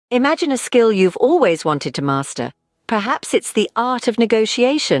Imagine a skill you've always wanted to master. Perhaps it's the art of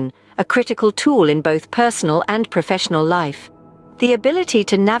negotiation, a critical tool in both personal and professional life. The ability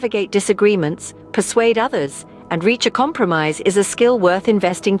to navigate disagreements, persuade others, and reach a compromise is a skill worth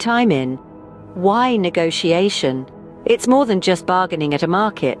investing time in. Why negotiation? It's more than just bargaining at a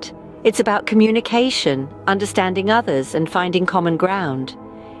market. It's about communication, understanding others, and finding common ground.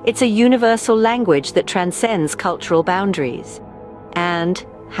 It's a universal language that transcends cultural boundaries. And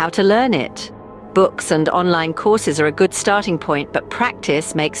how to learn it? Books and online courses are a good starting point, but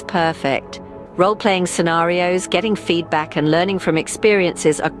practice makes perfect. Role-playing scenarios, getting feedback, and learning from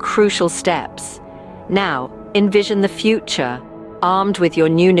experiences are crucial steps. Now, envision the future. Armed with your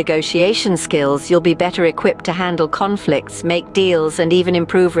new negotiation skills, you'll be better equipped to handle conflicts, make deals, and even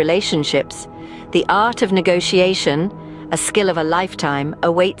improve relationships. The art of negotiation, a skill of a lifetime,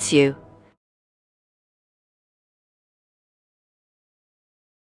 awaits you.